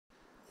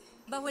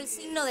Bajo el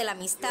signo de la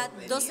amistad,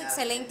 dos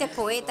excelentes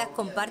poetas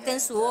comparten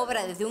su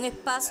obra desde un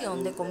espacio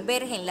donde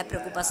convergen las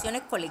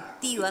preocupaciones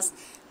colectivas,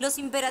 los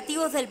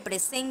imperativos del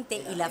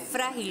presente y la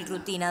frágil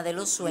rutina de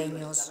los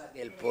sueños.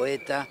 El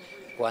poeta,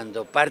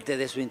 cuando parte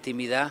de su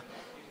intimidad,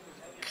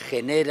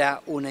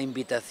 genera una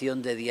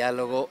invitación de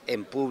diálogo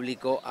en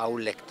público a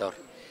un lector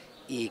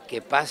y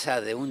que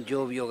pasa de un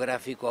yo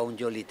biográfico a un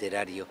yo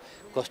literario,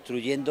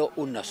 construyendo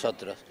un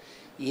nosotros.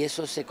 Y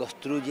eso se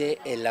construye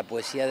en la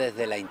poesía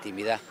desde la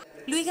intimidad.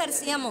 Luis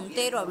García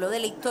Montero habló de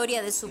la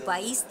historia de su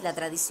país, la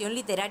tradición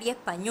literaria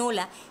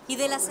española y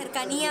de la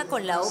cercanía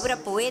con la obra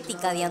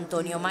poética de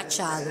Antonio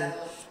Machado.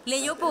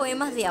 Leyó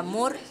poemas de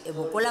amor,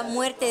 evocó la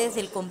muerte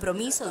desde el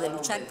compromiso de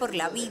luchar por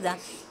la vida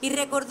y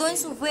recordó en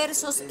sus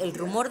versos el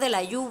rumor de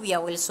la lluvia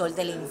o el sol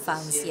de la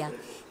infancia.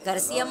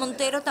 García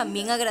Montero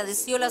también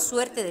agradeció la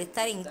suerte de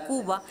estar en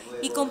Cuba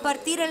y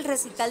compartir el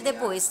recital de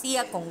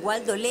poesía con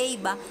Waldo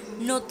Leyva,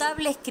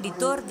 notable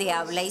escritor de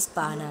habla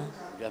hispana.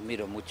 Yo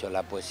admiro mucho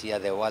la poesía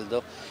de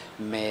Waldo,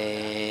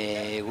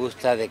 me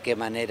gusta de qué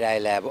manera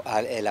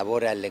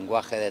elabora el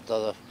lenguaje de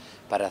todos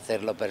para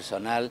hacerlo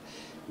personal,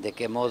 de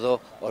qué modo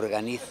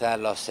organiza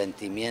los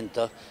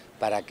sentimientos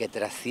para que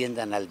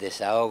trasciendan al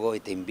desahogo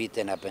y te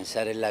inviten a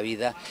pensar en la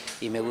vida,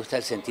 y me gusta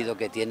el sentido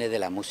que tiene de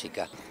la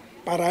música.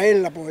 Para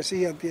él la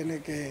poesía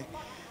tiene que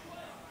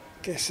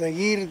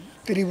seguir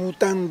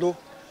tributando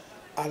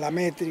a la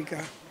métrica,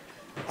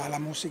 a la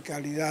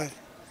musicalidad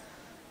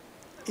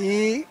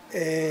y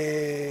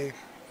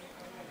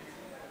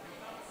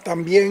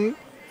también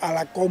a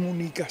la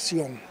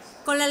comunicación.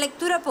 Con la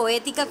lectura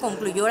poética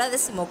concluyó la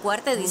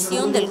 14ª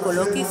edición del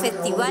Coloquio y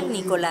Festival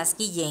Nicolás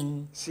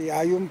Guillén. Si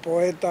hay un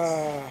poeta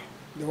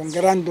de un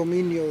gran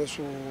dominio de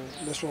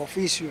su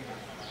oficio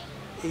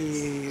y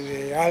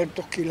de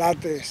altos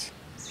quilates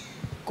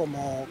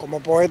como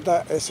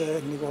poeta, ese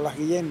es Nicolás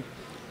Guillén,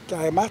 que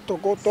además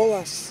tocó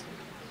todos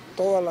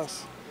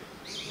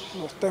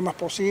los temas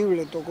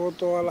posibles, tocó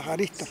todas las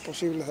aristas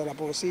posibles de la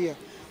poesía.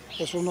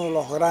 Es uno de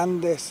los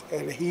grandes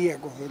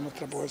elegíacos de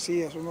nuestra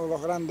poesía, es uno de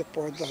los grandes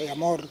poetas de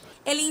amor.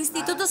 El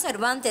Instituto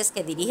Cervantes,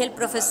 que dirige el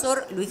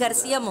profesor Luis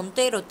García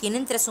Montero, tiene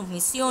entre sus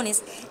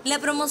misiones la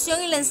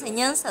promoción y la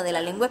enseñanza de la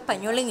lengua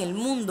española en el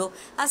mundo,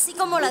 así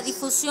como la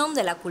difusión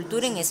de la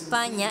cultura en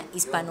España,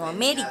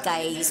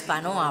 Hispanoamérica e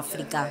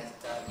Hispanoáfrica.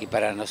 Y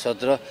para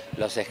nosotros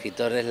los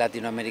escritores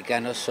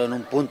latinoamericanos son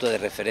un punto de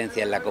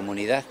referencia en la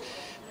comunidad.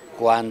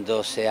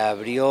 Cuando se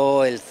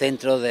abrió el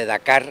centro de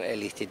Dakar,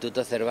 el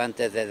Instituto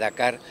Cervantes de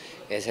Dakar,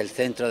 que es el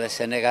centro de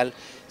Senegal,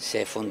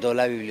 se fundó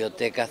la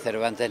biblioteca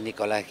Cervantes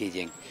Nicolás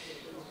Guillén,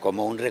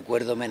 como un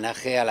recuerdo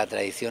homenaje a la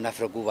tradición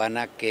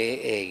afrocubana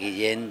que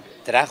Guillén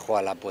trajo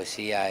a la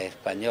poesía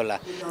española.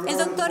 El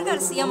doctor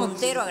García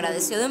Montero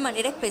agradeció de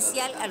manera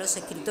especial a los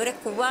escritores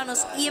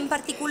cubanos y en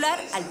particular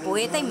al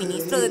poeta y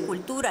ministro de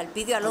Cultura,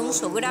 Alpidio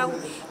Alonso Grau,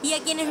 y a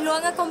quienes lo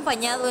han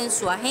acompañado en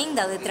su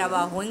agenda de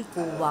trabajo en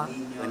Cuba.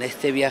 En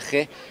este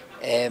viaje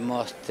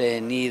hemos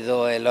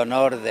tenido el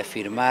honor de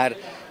firmar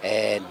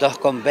 2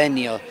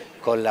 convenios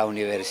con la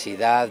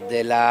Universidad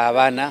de La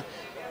Habana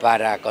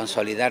para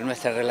consolidar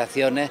nuestras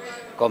relaciones,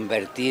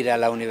 convertir a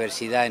la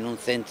universidad en un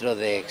centro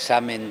de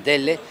examen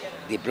DELE,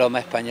 diploma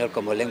español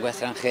como lengua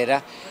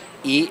extranjera,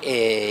 y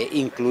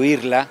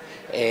incluirla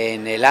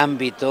en el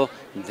ámbito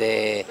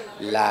de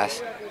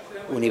las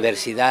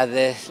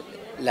universidades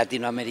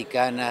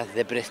latinoamericanas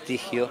de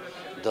prestigio,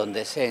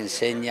 donde se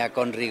enseña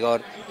con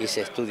rigor y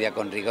se estudia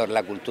con rigor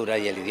la cultura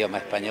y el idioma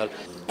español.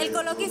 El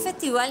Coloquio y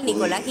Festival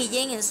Nicolás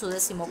Guillén, en su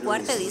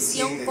 14ª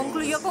edición,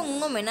 concluyó con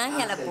un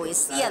homenaje a la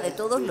poesía de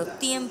todos los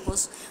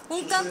tiempos,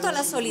 un canto a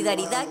la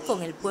solidaridad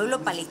con el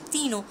pueblo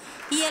palestino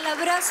y el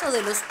abrazo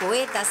de los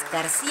poetas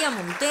García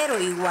Montero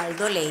y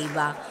Waldo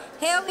Leyva.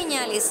 Geo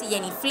Viñales y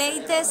Jenny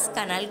Fleites,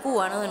 Canal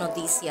Cubano de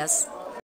Noticias.